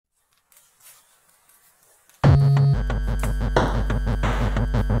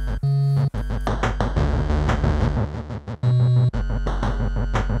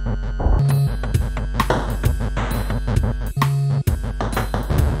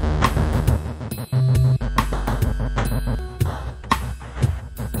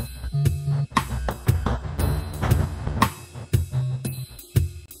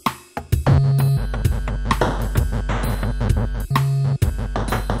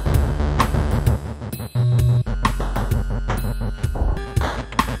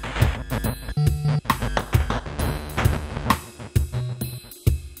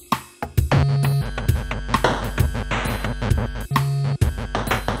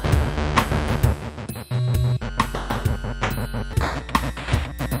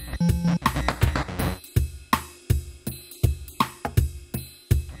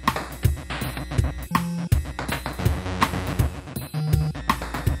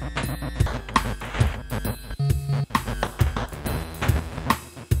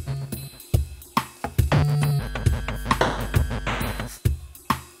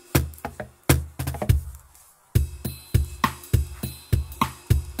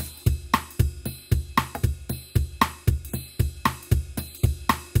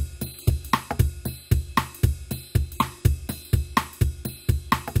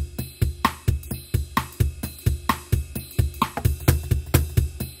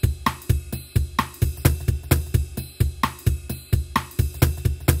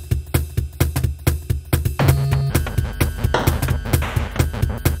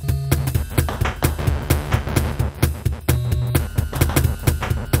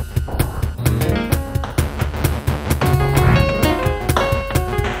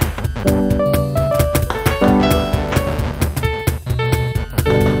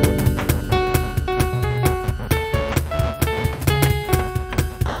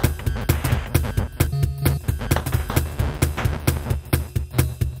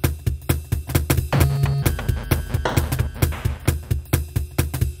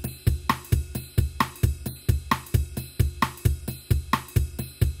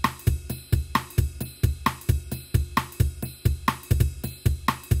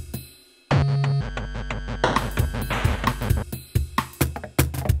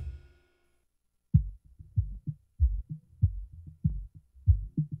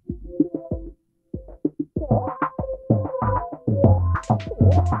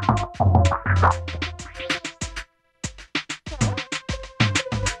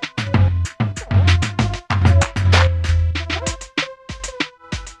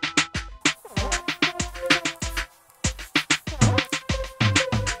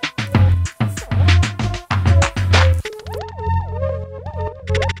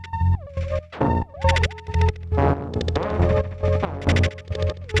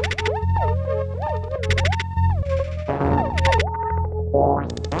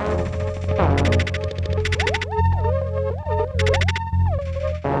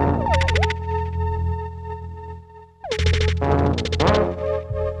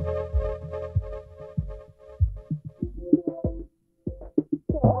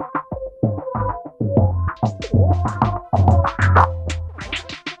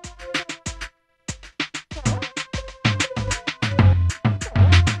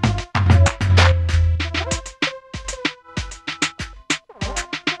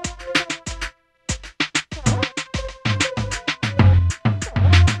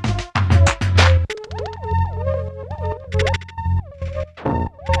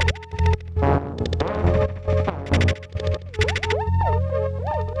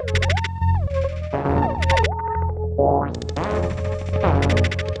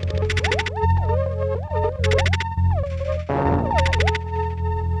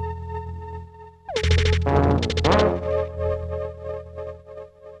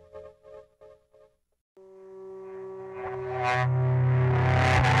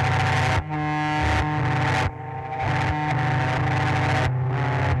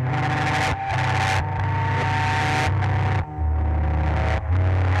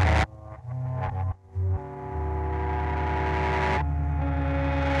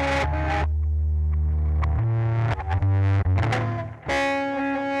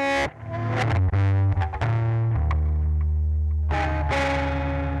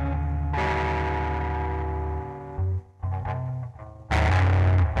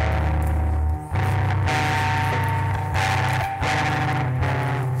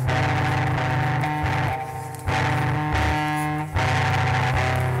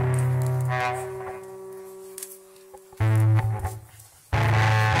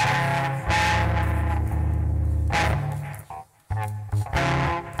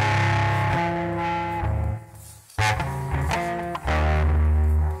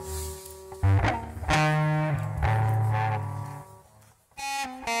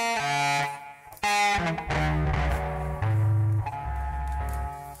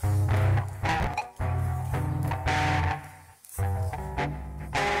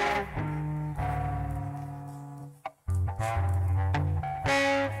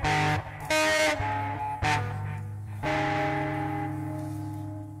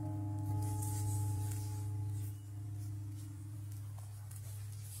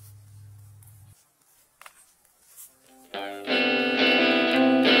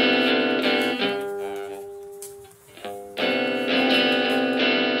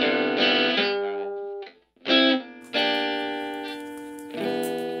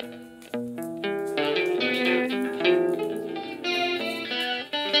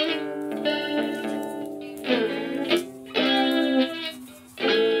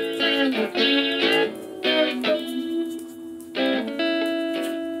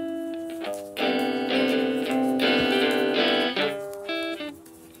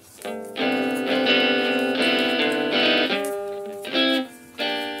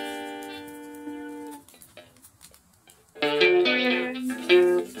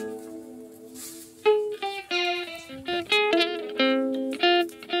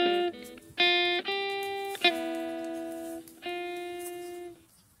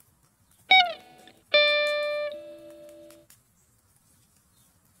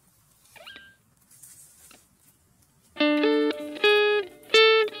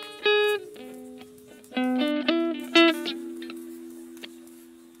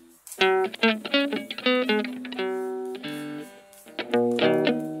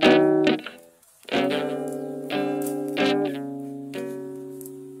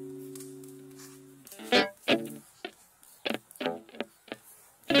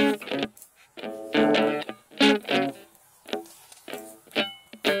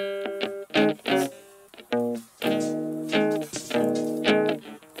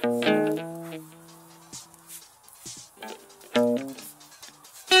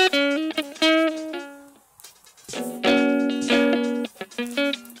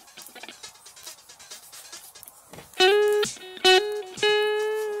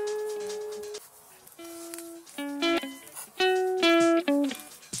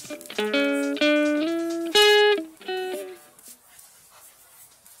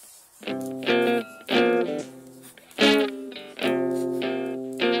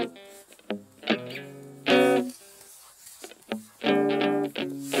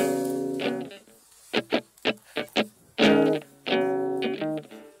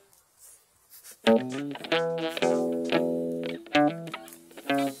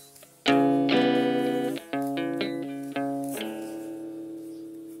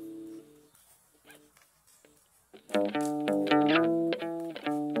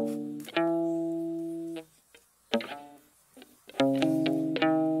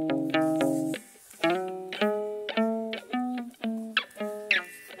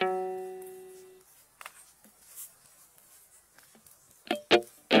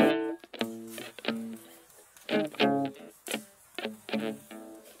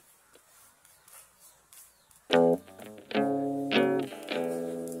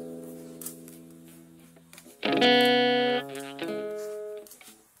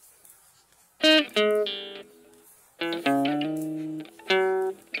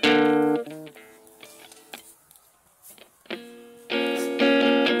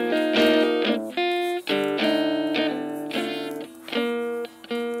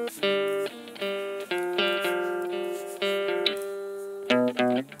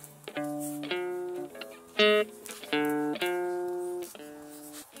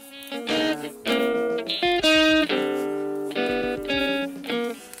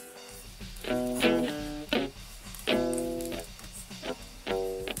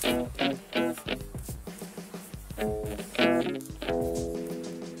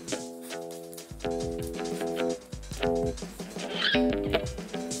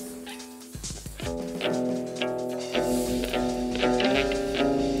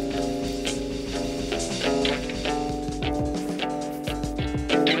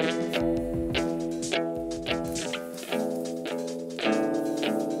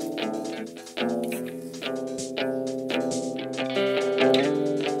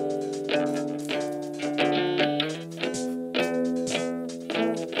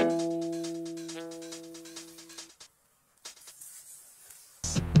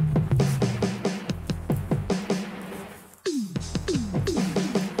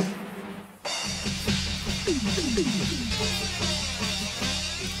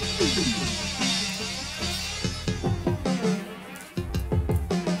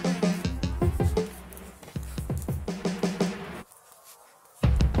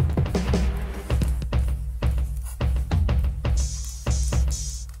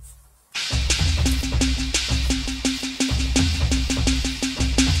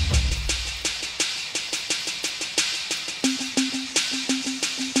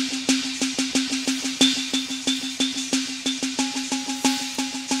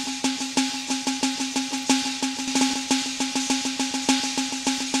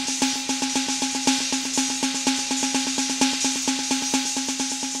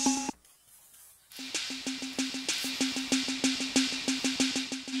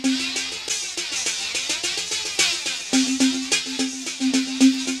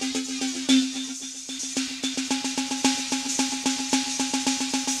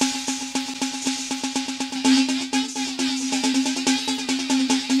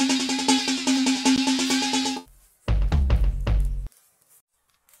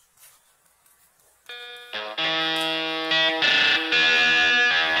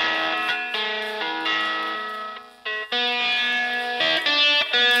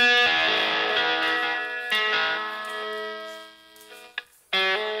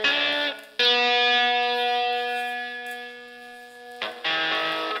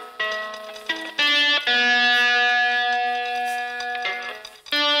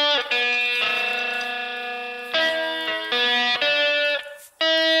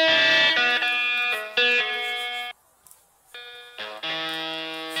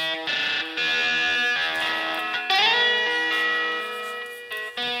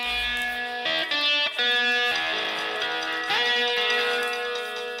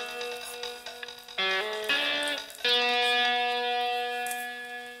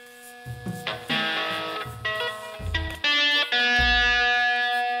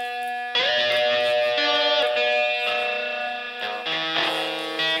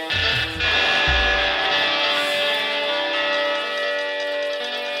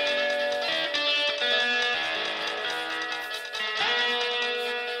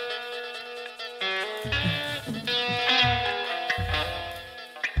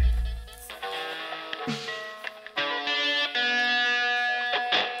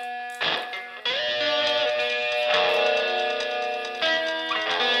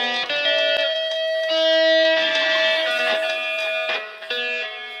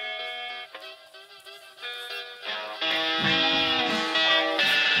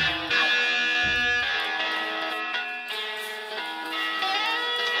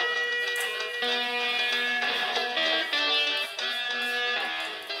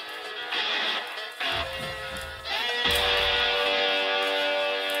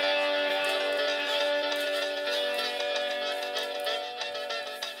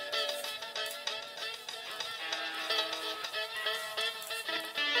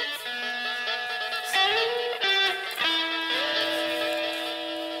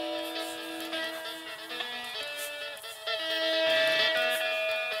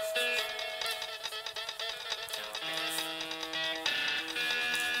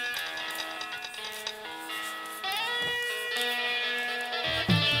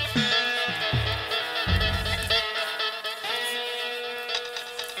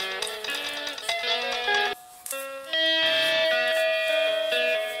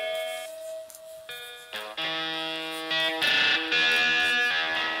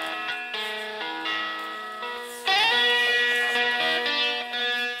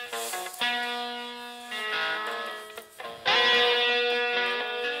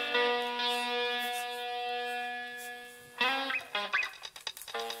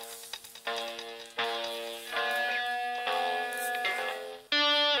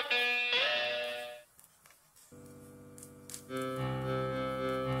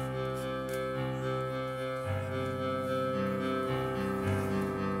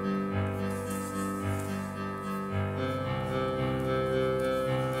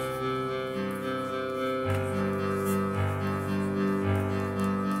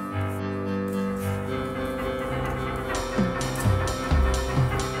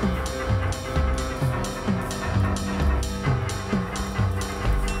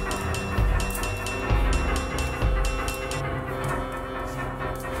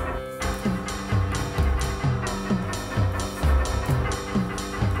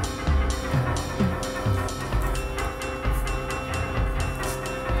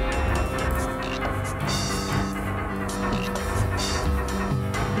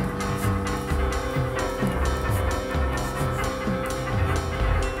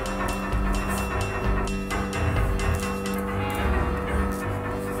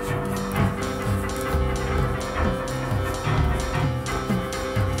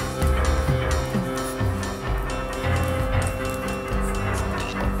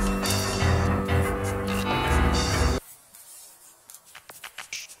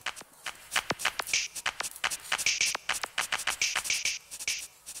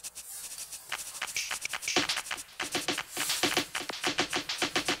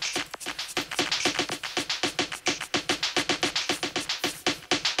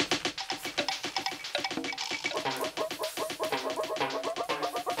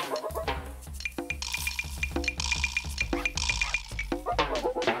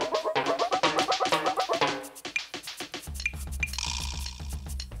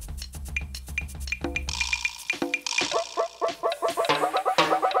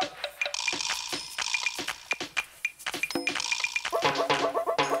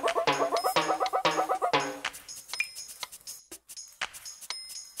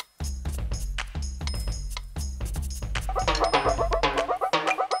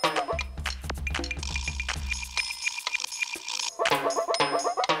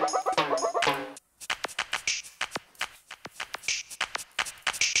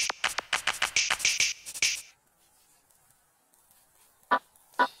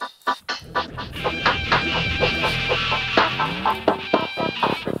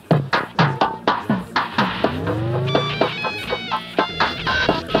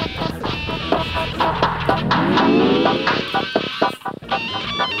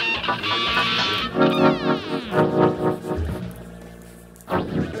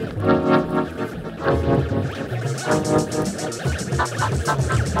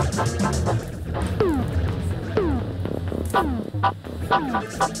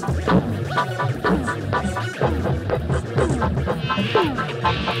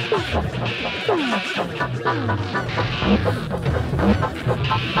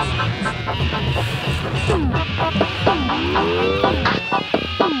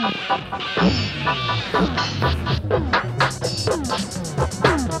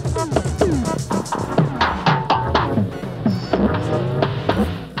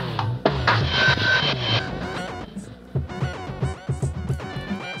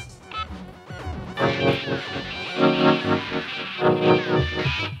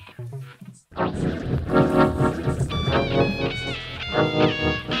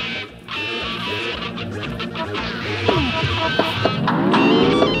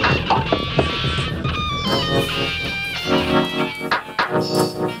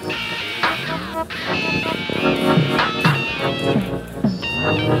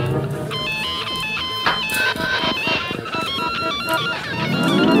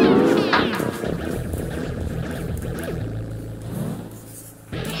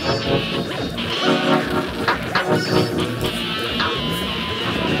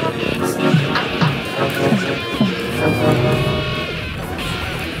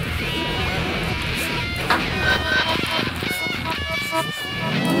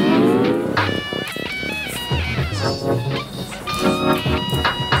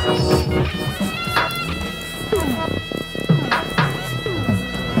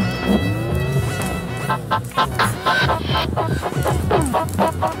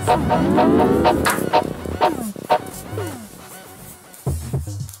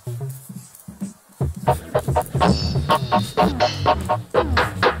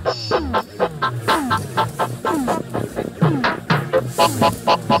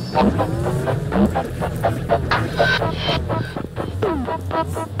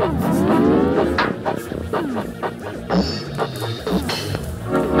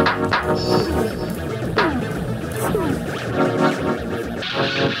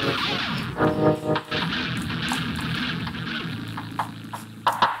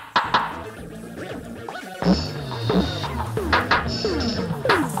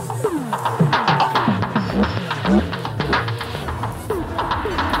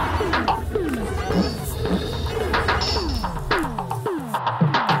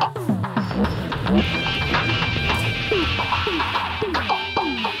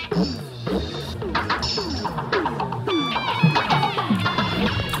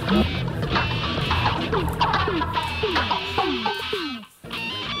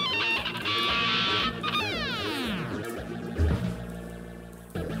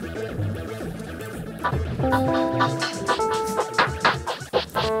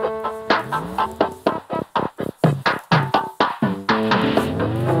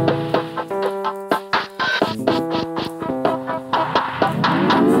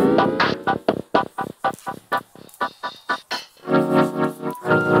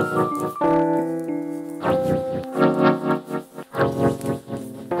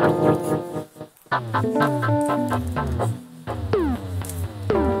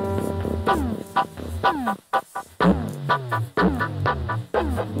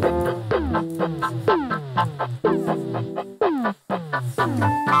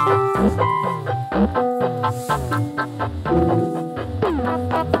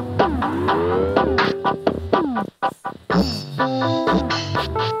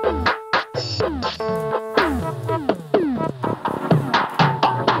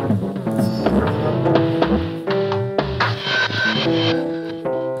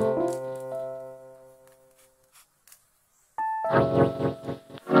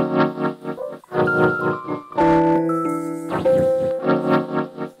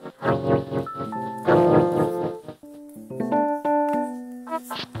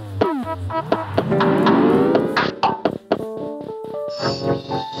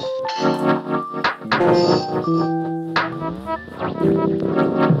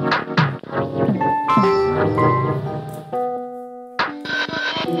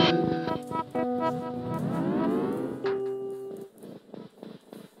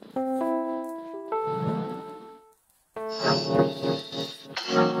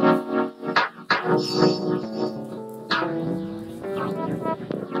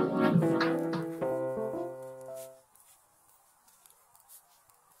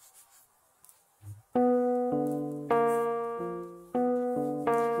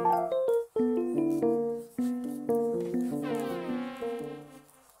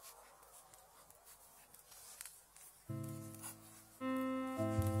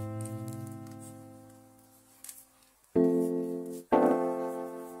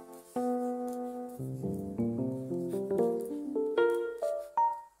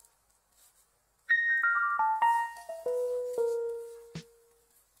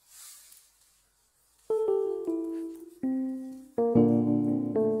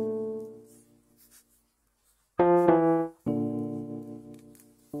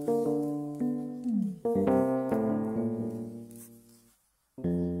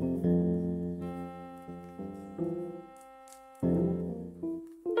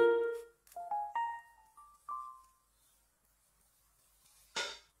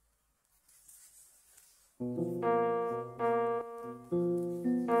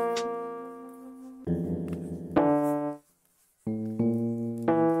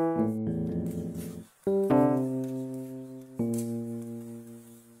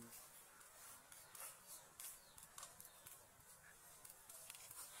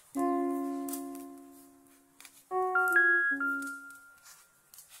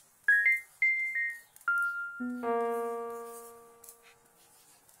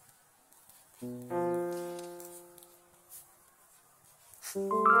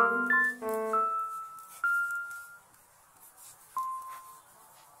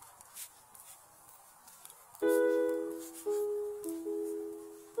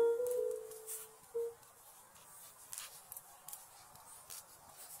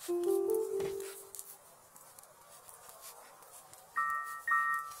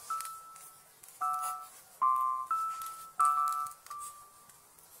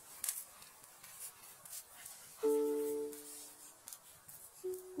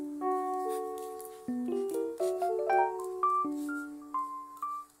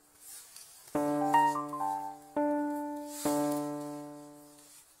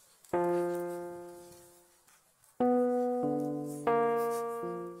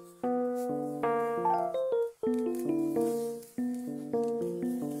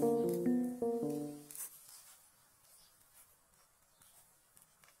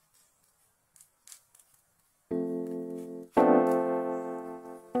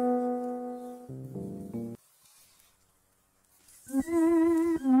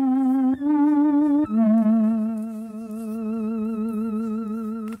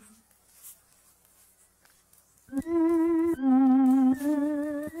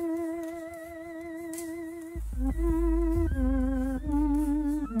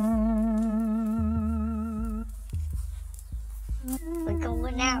We're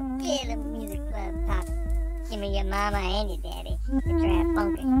going out, get a music club pop. Give me your mama and your daddy to try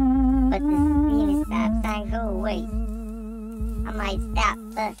funkin'. But the speeding stop sign go away. I might stop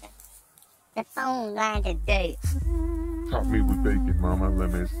bustin'. The phone line today. Top me with bacon, mama.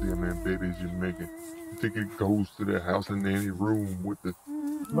 Let me see how many babies you're making. You think it goes to the house in any room with the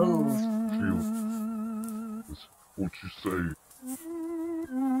Move. What you say? You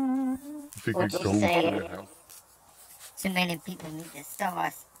think What it you goes say? to the house? So many people need the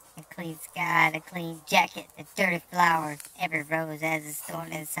stars, the clean sky, the clean jacket, the dirty flowers. Every rose has a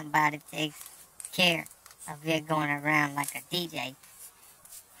thorn and somebody takes care of it going around like a DJ.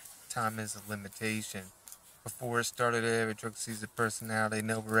 Time is a limitation. Before it started, every drug sees a personality,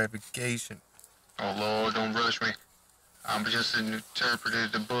 no verification. Oh Lord, don't rush me. I'm just an interpreter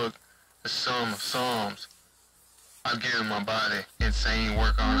of the book, the sum of Psalms. I've given my body insane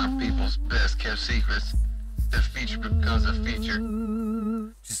work on our people's best kept secrets. The feature becomes a feature.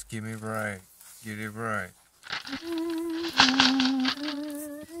 Just get me right. Get it right.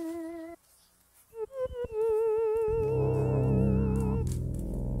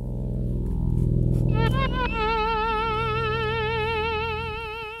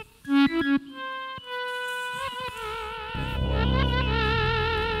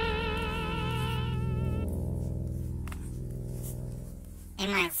 They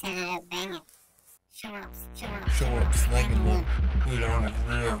might set it up banging. Show up, Show up slanging wood. Wood on the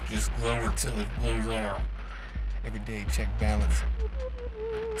grill, just glow until it blows out. Every day, check balance.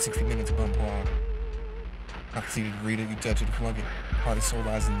 60 minutes bump on. I see the reader, you touch it, flunk it. Heart and soul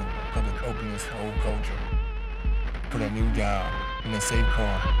lies in the public openness for old culture. Put a new dial in a safe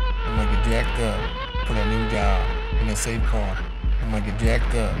car. I'm like get jacked up. Put a new dial in a safe car. I'm like get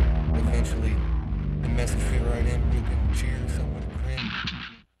jacked up. Eventually, the message fit right in. You can cheer someone to cringe.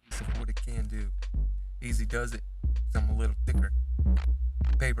 It's what it can do. Easy does it. 'Cause I'm a little thicker.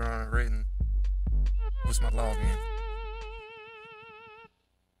 Paper on it written. What's my login?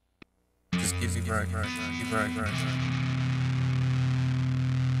 Just gives you right.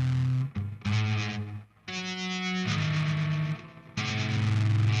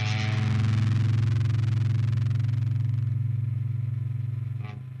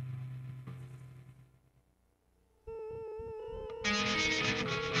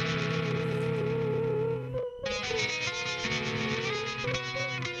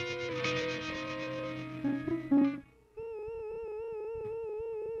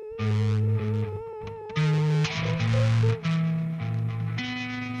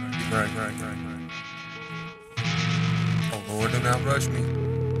 right. Oh Lord, do not rush me.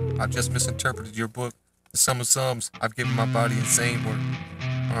 I've just misinterpreted your book. The sum of sums. I've given my body insane work.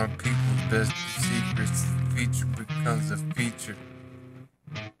 On people's best secrets. Feature becomes a feature.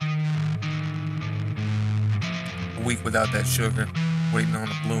 A week without that sugar. Waiting on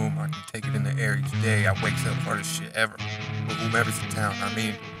the bloom. I can take it in the air each day. I wakes up hardest shit ever. With whomever's in town. I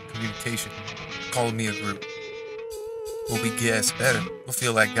mean, communication. Call me a group. We'll be guests better. We'll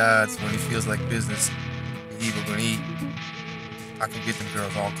feel like gods when he feels like business. The evil gonna eat. I can get them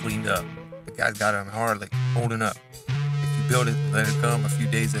girls all cleaned up. The guy's got them hardly holding up. If you build it, let it come a few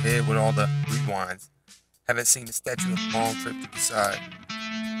days ahead with all the rewinds. Haven't seen the statue of a long trip to decide.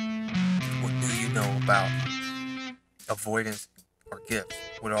 What do you know about avoidance or gifts?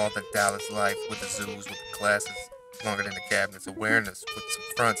 With all the Dallas life, with the zoos, with the classes, longer than the cabinets, awareness, with some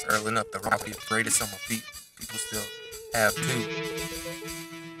fronts, earling up the rock, the greatest on my feet. People still have too.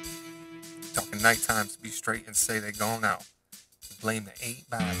 Talking night times to be straight and say they gone out. Blame the 8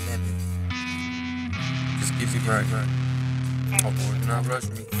 by 11. Just gives you right. Oh Lord, do not rush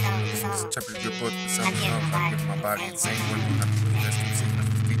me. Just interpret your book with something else. I'm giving my body insane work. I'm doing this to see what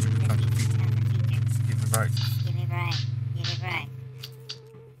the feature becomes a feature. Just give me right. Get it right.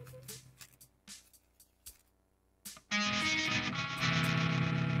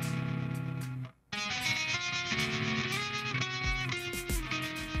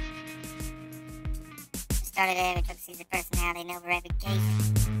 Started at every took to see the personality, no verification.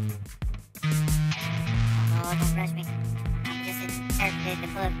 Oh Lord, don't rush me. I'm just interpreted the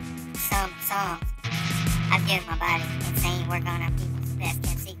book, some songs. I've given my body insane work on our people's best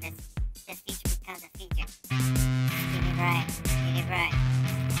kept secrets. This feature becomes a feature. Get it right.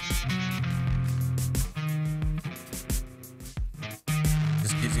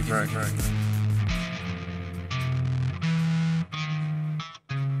 Just gives you right.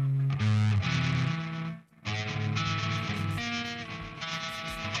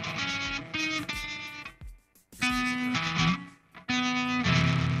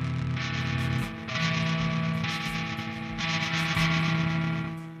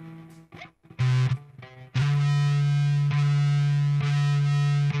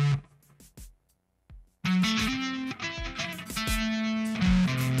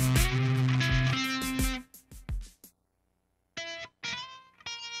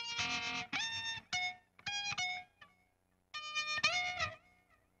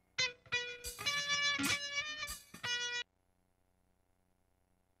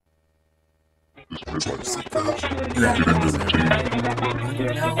 You have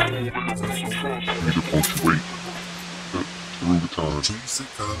to punctuate through the time.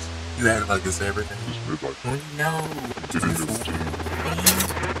 You act like it's everything. No.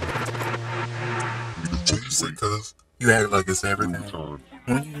 You act like it's everything.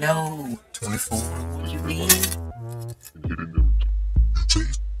 When you know 24. What you mean?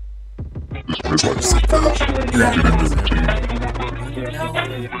 You act like it's everything.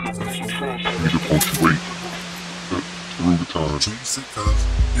 Punctuate through the time.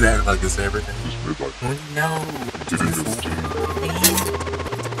 You act like it's everything. When you know 24.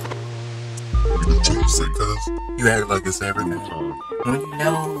 You act like it's everything. When you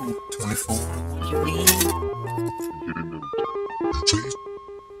know 24. What you mean?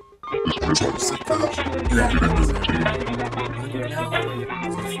 You act like it's everything. When you know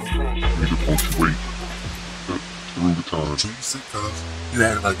 24. Punctuate through the time. You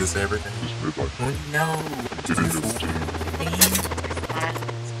act like it's everything. When you know 24.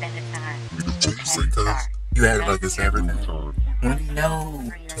 Spend the time. You act like it's everything. When you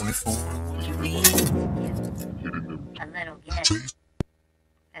know 24. What you mean? A little gift.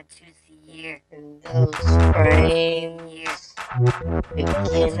 A juicy year. In those spring years,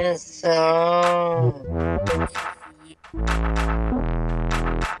 begin a song.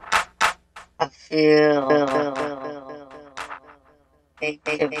 I feel it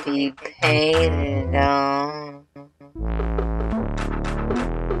could be painted on.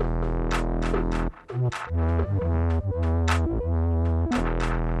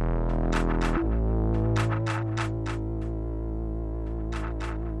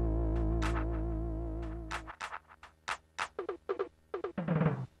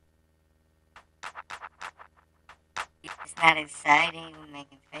 It's not exciting. We're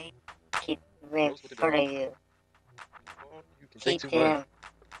making faith. Keep them in front of you. Keep Keep them.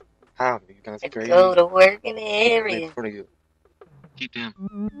 How? You guys And crazy? go to work in the Right in area. front of you. Keep them.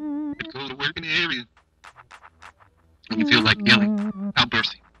 And go to work in the area. When you feel like yelling,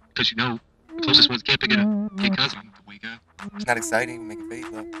 outbursting, because you know the closest ones can't pick it up. Get cousin to wake up. It's not exciting. Making faith,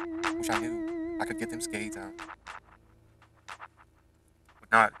 look. Wish I knew I could get them skates on. With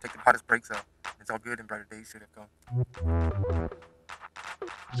Nah, take the hottest breaks out. It's all good and brighter days should have come.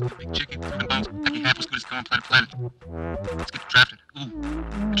 Let's get big chicken, flipping balls, making half as good as going planet planet. Let's get drafted.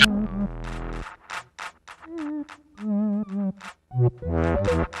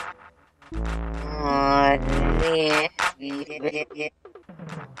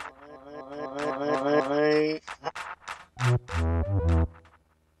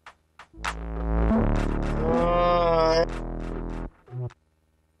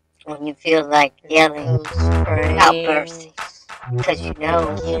 When you feel like yelling, outbursting, because you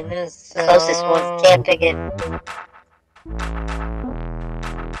know the closest ones can't pick it.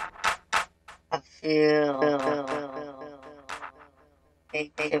 I feel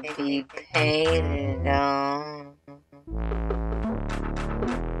it could be painted on.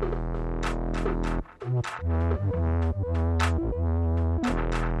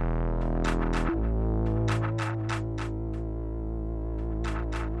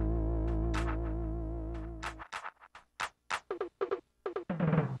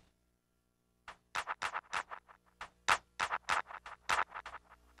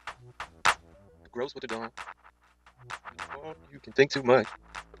 Gross what they're doing. Oh, you can think too much.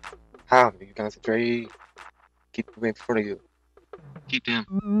 How do you concentrate? Keep moving in front of you. Keep them.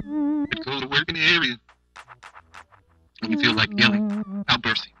 It goes to work in the area. When you feel like yelling,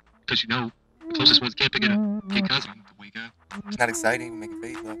 outbursting, because you know the closest ones can't pick it up. Get cousin to wake up. It's not exciting, make it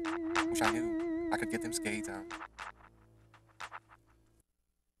fade though. Wish I knew I could get them skates out.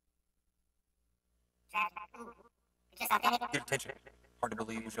 Get attention. Hard to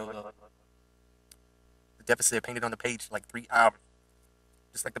believe was your love. The deficit painted on the page like 3 hours.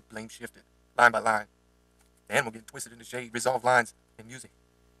 Just like the blame shifted, line by line. The animal getting twisted in the shade, resolve lines and music.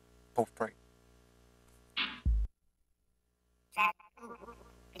 Both pray.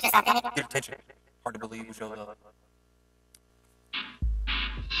 Get attention. Hard to believe was your love.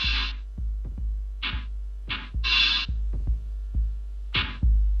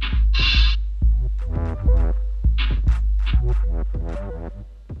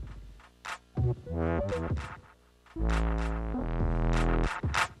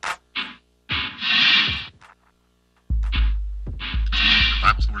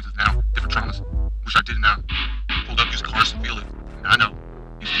 Bible stories is now different traumas. Wish I didn't now. Pulled up, used cars to feel it. I know.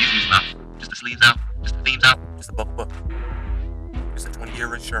 Used the easiest mouth. Just the sleeves out. Just the themes out. Just a book. Just a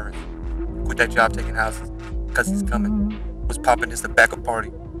 20-year insurance. Quit that job taking houses. Cause he's coming. Was popping this the backup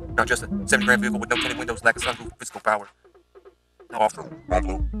party. Not just a 70 grand vehicle with no tinted windows, lack of sunroof, physical power. No off-road.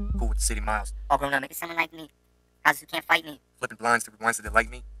 Cool with the city miles. All grown up, maybe someone like me. Houses who can't fight me. Flipping blinds to rewind so they like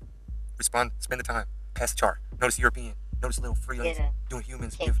me. Respond, spend the time. Pass the chart. Notice European. Notice little freelance. Doing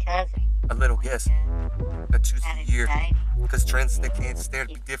humans. Give a little guess. A Tuesday year. Because trends that can't stand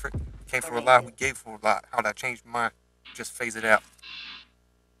to be different. Came for a lot, we gave for a lot. How'd I change mine? Just phase it out.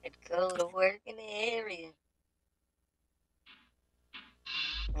 It go to work in the area.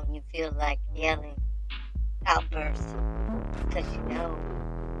 When you feel like yelling, outbursting, because you know.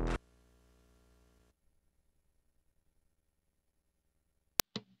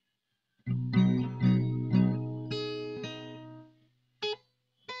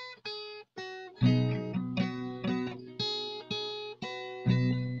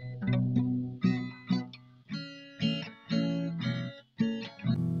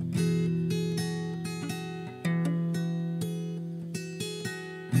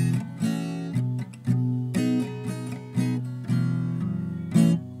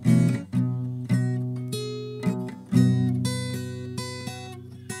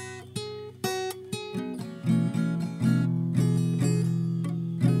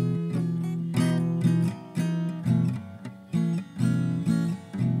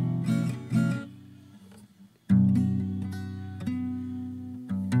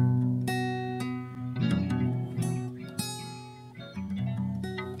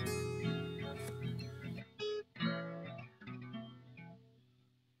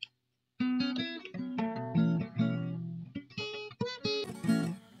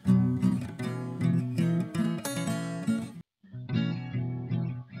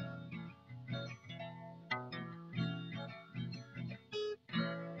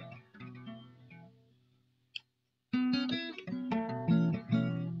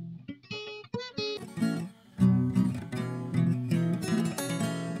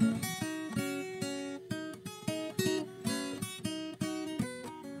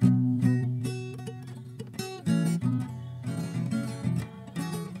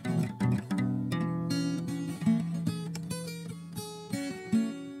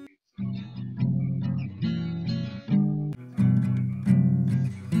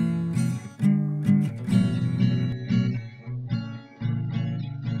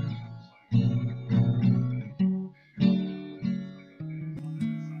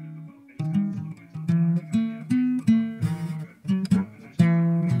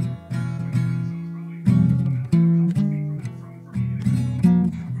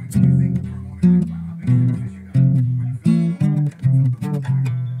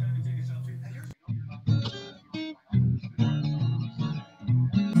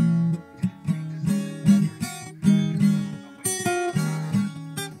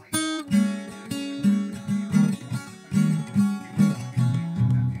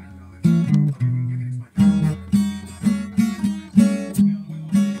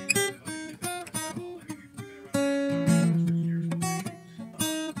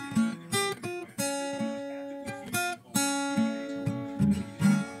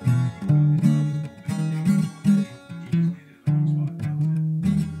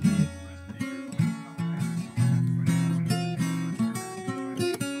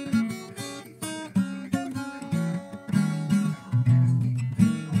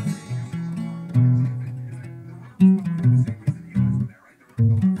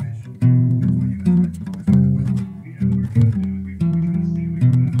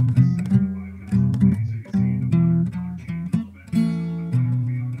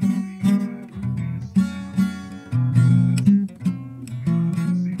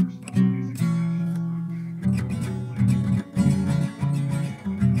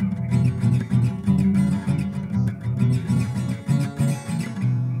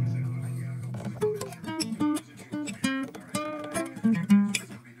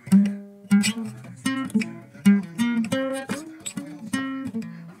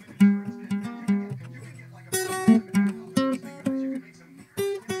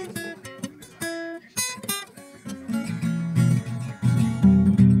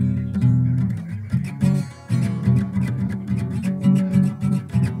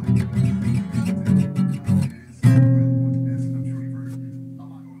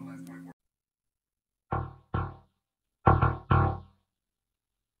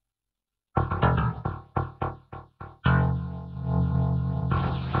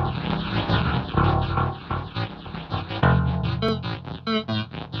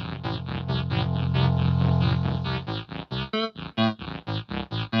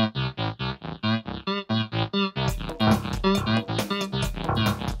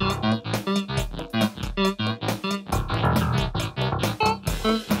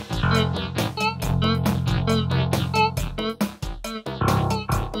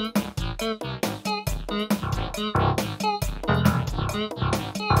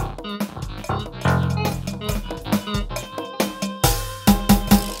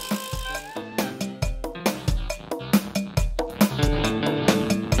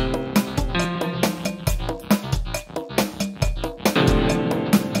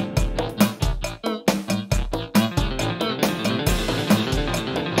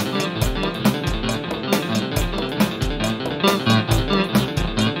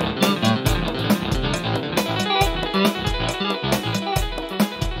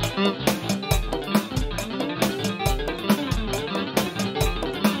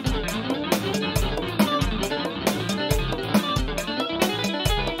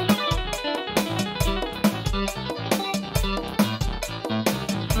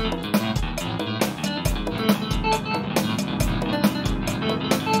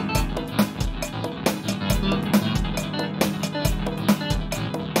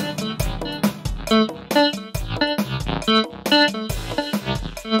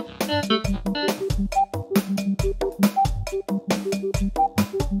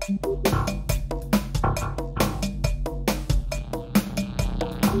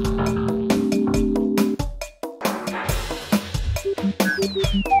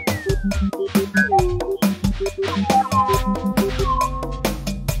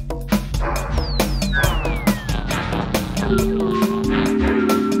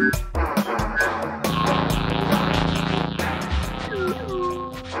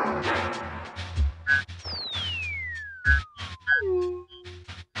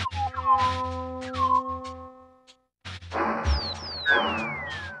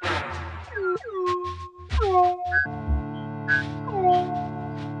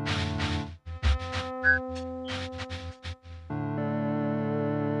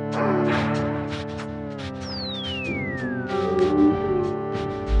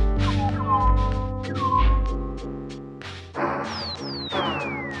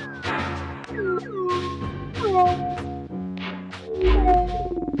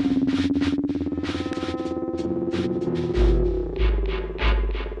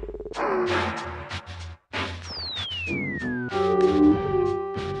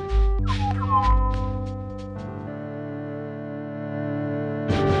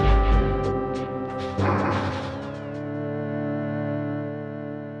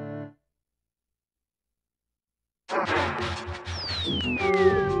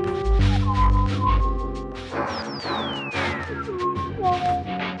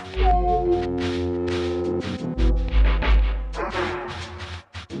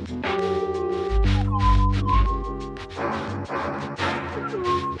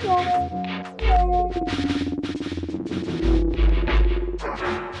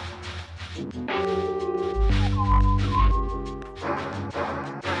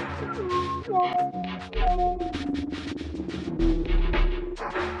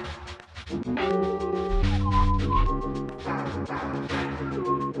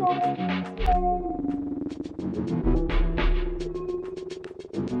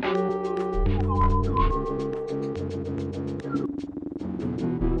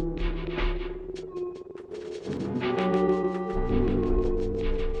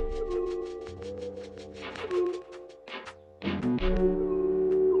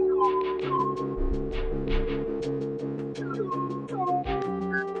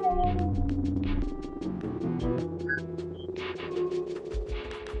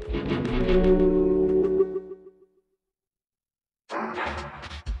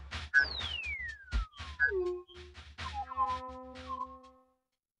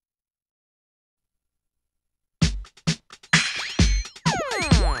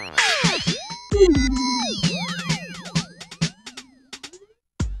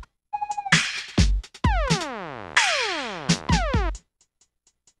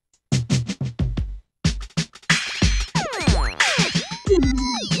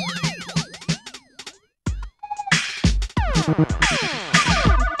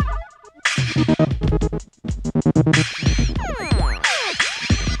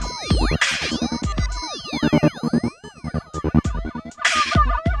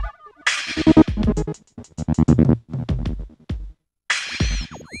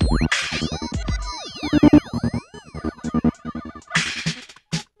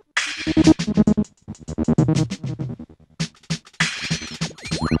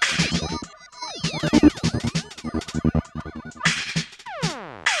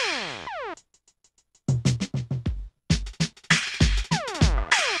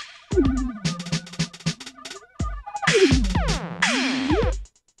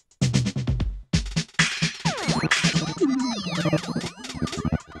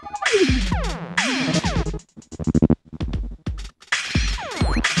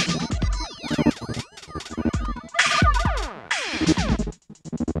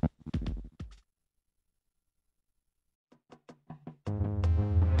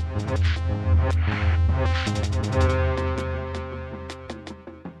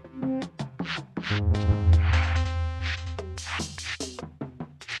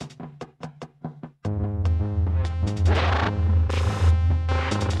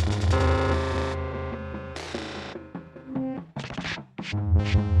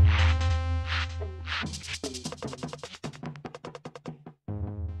 Bye.